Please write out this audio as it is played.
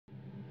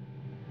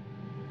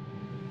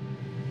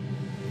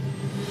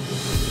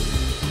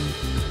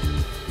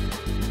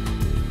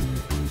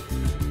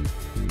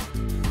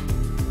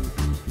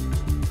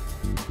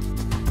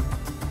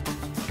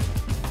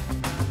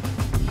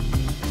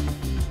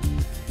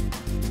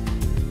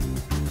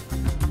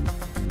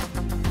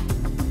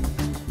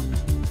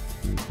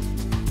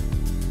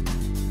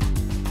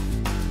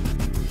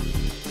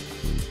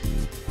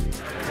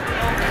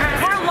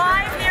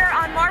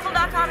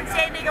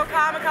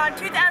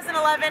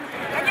2011.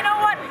 And you know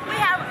what? We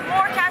have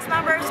more cast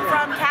members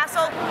from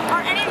Castle.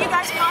 Are any of you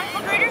guys comic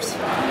book readers?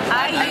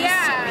 I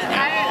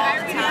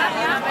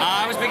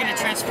was big into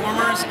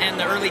Transformers and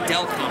the early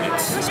Dell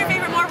comics. Who's your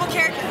favorite Marvel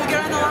character? Can we get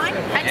on the line?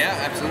 Yeah,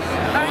 absolutely.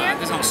 Oh, yeah?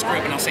 There's no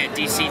script and I'll say a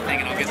DC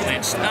thing and I'll get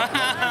lynched.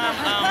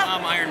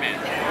 Iron Man.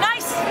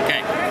 Nice.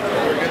 Okay.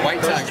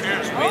 White Tiger.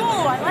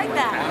 Oh, I like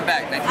that. I'm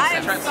back. Thank you. I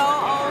am so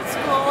old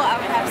school. I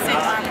would have to say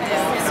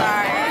Armadillo.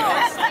 Sorry.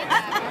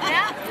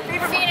 Yeah?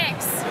 Favorite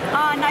Phoenix.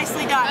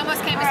 Nicely done.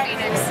 Almost came as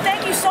Phoenix.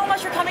 Thank you so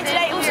much for coming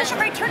today. It was such a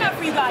great turnout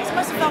for you guys. It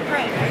must have felt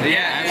great.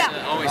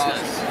 Yeah, always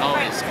does.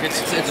 Always.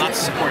 It's lots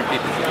of supportive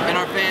people. And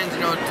our fans, to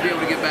be able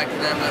to get back to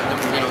them,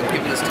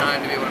 giving us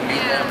time to be able to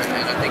meet them,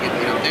 and I think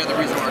they're the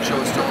reason our show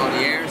is still on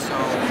the air. So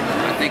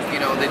I think they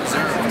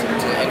deserve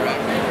to interact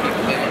with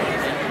people they love.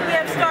 We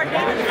have Star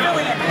David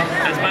Fillion.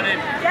 That's my name.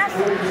 Yes.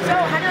 So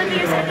how do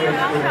you say you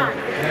Comic-Con?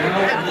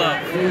 I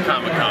love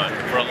Comic-Con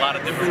for a lot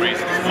of different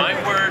reasons. My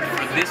word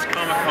for this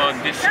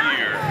Comic-Con this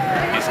year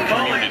is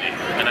community.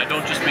 And I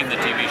don't just mean the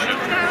TV show.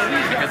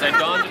 Because I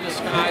donned in the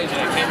skies and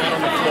I came out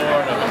on the floor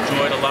and I've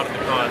enjoyed a lot of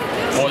the con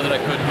more than I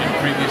could in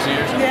previous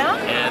years. Yeah?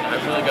 And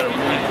I've really got a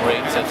really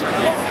great sense of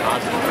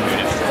positive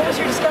community. What was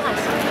your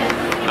disguise?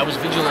 I was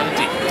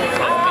Vigilante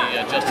from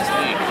the Justice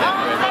League.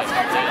 That's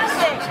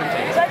fantastic.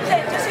 So I have to say,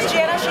 this is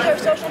Jana. She's our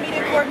social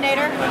media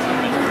coordinator.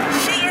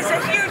 She is a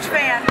huge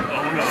fan.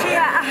 Oh, no. She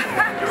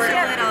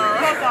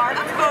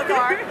both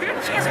are.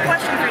 She has a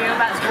question for you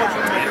about sports.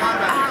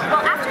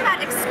 Well, after that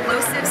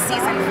explosive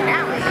season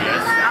finale,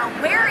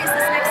 where is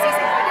this next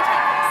season going to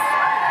take us?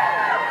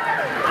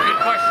 Good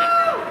question.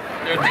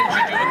 There are things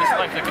you do in this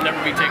life that can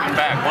never be taken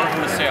back. One of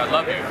them is say I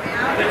love you,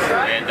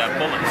 and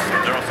bullets.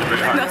 They're also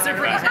very hard to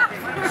take back.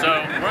 So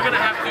we're going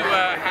to have to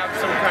have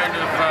some kind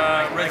of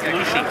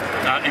resolution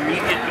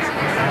immediately.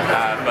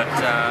 But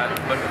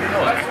who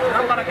knows?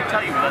 Not a lot I can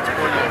tell you without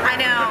spoiling it. I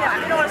know.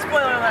 Yeah, you don't want to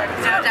spoil alert.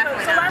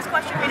 Definitely So last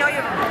question. We know you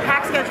have a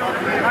packed schedule.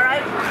 All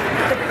right.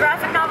 The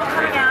graphic novel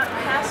coming out.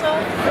 Castle,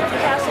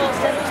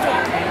 SDCC.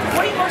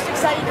 What are you most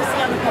excited to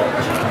see on the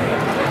page?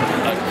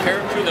 A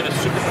character that is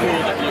super cool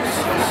that looks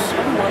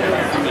super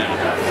wonderful from that.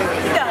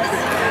 He does.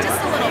 Just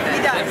a little bit.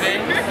 He does.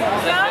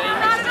 No,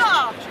 not at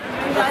all.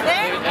 Right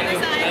there?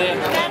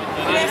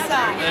 This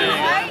side.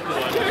 Right?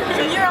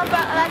 So you're on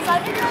that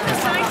side. You're on this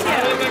side too.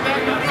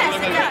 Yes,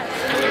 it does.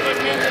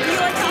 Do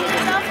you like seeing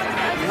yourself?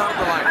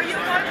 Are you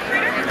a comic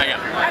reader? I am.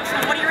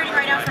 Excellent. What are you reading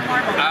right now from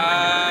Marvel?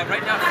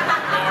 Right now from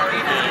Marvel,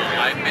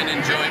 I've been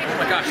enjoying, oh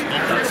my gosh, the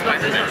Ultimate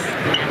Spider-Man.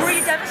 Were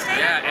you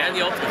devastated? Yeah, and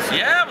the Ultimates.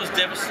 Yeah, I was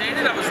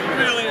devastated. I was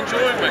really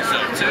enjoying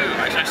myself too.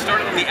 I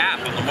started on the app,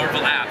 on the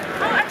Marvel app.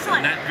 Oh,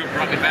 excellent. And that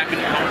brought me back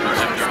into comic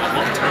books after a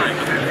long time.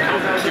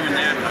 Comics here and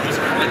there, I was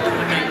collecting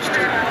the games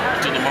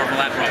until the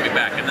Marvel app brought me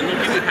back. And then they'll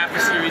give you half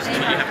a series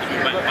until you have to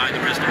buy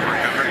the rest of the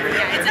hardcover.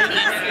 And then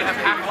you have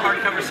half a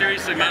hardcover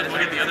series, so you might as well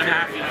get the other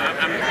half.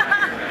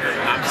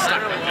 I'm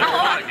stuck with it.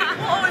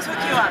 We'll always hook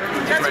you up.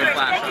 That's great.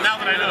 Thank you.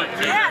 Now that I know.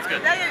 Yeah, That's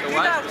good. you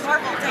know,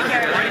 Marvel, take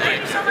care of it.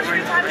 Thank you so much for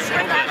your time. It's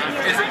great having you.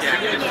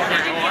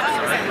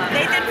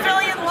 Nathan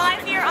Fillion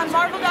live here on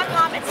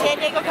Marvel.com at San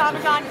Diego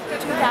Comic-Con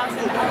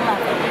 2011.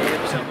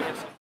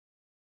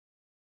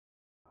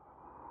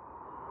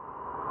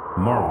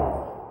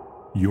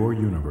 Marvel, your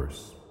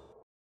universe.